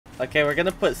Okay, we're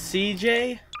gonna put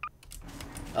CJ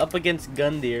up against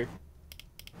Gundyr.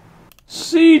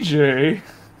 CJ?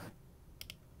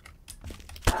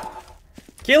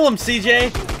 Kill him,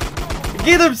 CJ!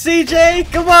 Get him,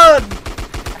 CJ! Come on!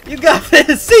 You got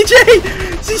this! CJ!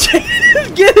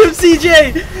 CJ! Get him,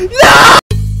 CJ! No!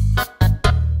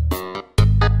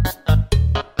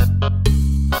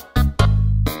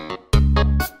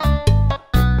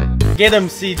 Get him,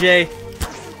 CJ!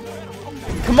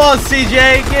 Come on,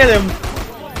 CJ! Get him!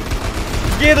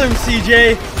 Get him,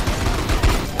 CJ!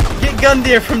 Get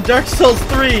Gundyr from Dark Souls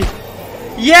 3!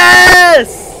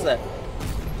 Yes!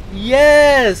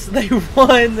 Yes! They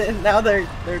won! And now they're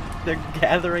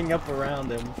gathering up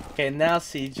around him. Okay, now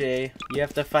CJ, you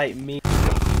have to fight me.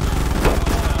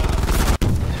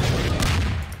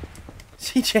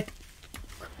 CJ!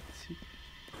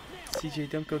 CJ,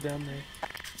 don't go down there.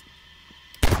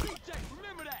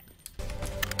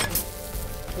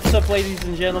 What's up, ladies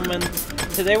and gentlemen?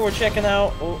 Today we're checking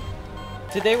out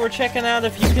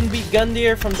if you can beat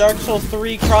Gundyr from Dark Souls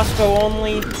 3, crossbow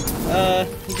only.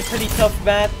 He's a pretty tough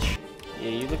match. Yeah,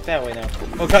 you look that way now.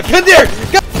 Oh god, Gundyr!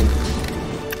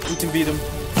 We can beat him.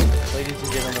 Ladies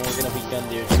and gentlemen, we're gonna beat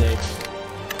Gundyr today.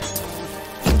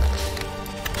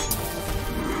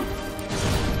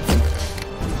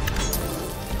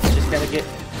 Just gotta get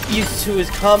used to his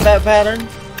combat pattern.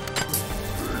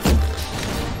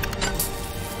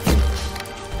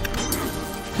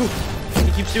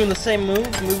 He keeps doing the same move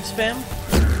spam.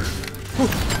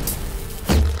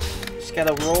 Just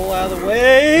gotta roll out of the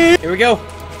way. Here we go.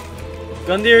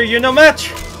 Gundyr, you're no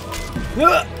match.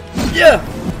 Yeah.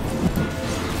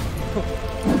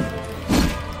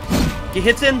 Get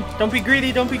hits in. Don't be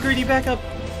greedy. Don't be greedy. Back up.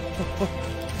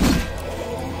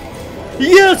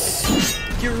 Yes.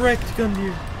 Get wrecked,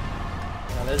 Gundyr.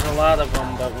 Now, there's a lot of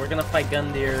them, but we're gonna fight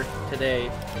Gundyr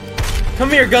today. Come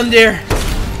here, Gundyr.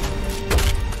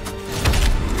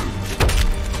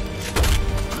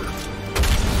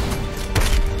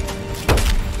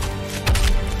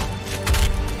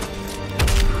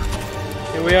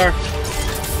 Here we are.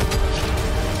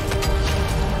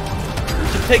 We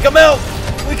can take them out.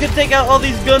 We can take out all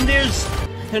these Gundyrs.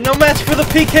 They're no match for the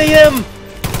PKM.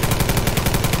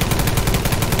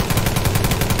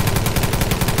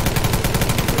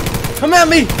 Come at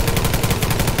me.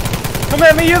 Come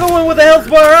at me. You're the one with the health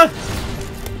bar, huh?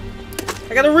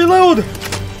 I gotta reload.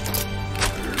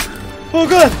 Oh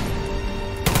god.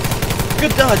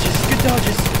 Good dodges. Good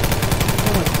dodges.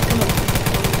 Come on. Come on.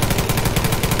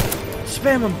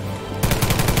 Spam him.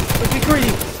 Don't be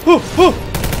greedy.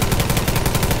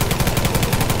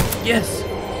 Yes.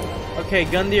 Okay,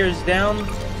 Gundyr is down.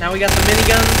 Now we got the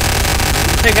minigun.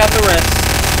 Take out the rest.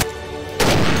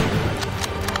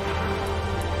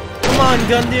 Come on,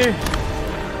 Gundyr.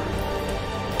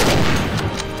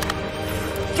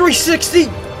 360.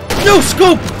 No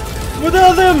scope.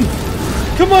 Without them.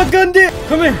 Come on, Gundyr.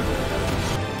 Come here.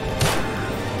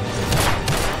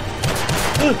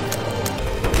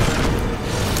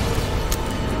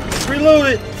 Reload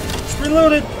it!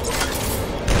 Reload it!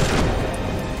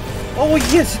 Oh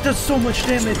yes, it does so much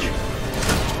damage!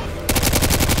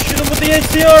 Shoot him with the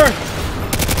ACR!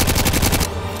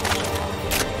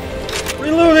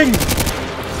 Reloading!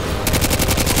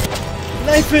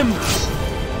 Knife him!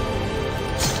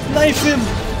 Knife him!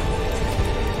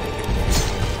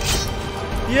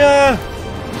 Yeah!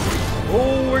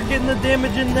 Oh, we're getting the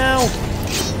damage in now!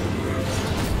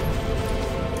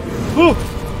 Whew.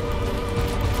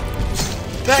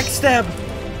 Backstab!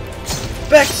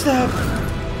 Backstab!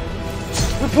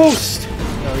 Riposte!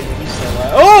 No, he's still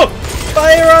alive. Oh!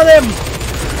 Fire on him!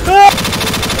 Ah!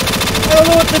 I don't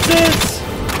know what this is!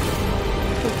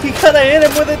 We gotta hit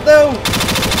him with it though!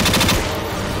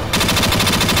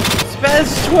 Spaz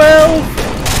 12!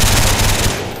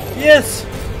 Yes!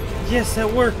 Yes,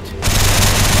 that worked!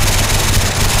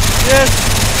 Yes!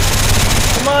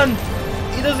 Come on!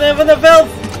 He doesn't have enough health!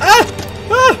 Ah!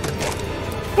 Ah!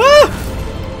 Ah!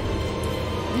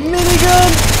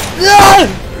 Minigun! Ah!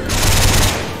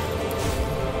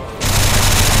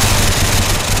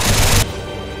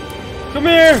 Come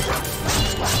here!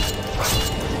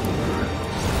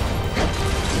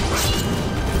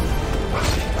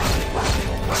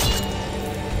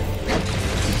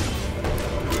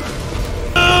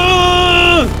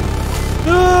 Ah! Ah!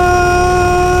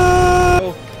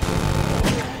 Oh.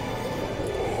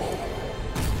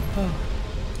 Oh.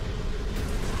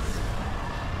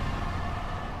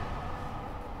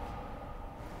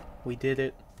 We did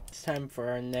it. It's time for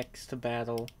our next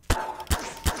battle.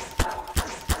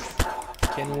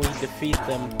 Can we defeat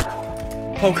them?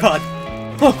 Oh god!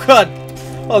 Oh god!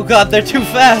 Oh god, they're too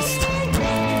fast!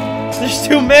 There's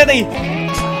too many!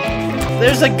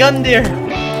 There's a gun deer.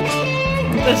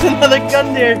 There's another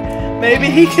gun deer. Maybe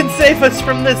he can save us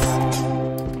from this.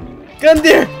 Gun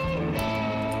deer.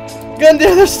 Gun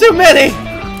deer, there's too many.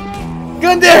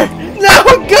 Gun deer. No,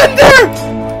 gun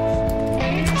deer.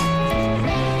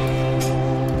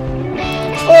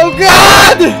 Oh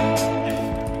God.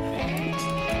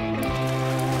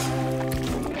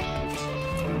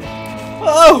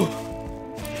 Oh!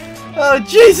 Oh,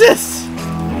 Jesus!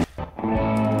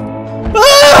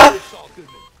 Ah! Saul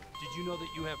Goodman, did you know that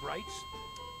you have rights?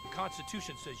 The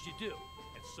Constitution says you do,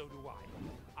 and so do I.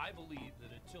 I believe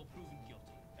that until proven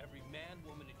guilty, every man,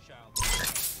 woman, and child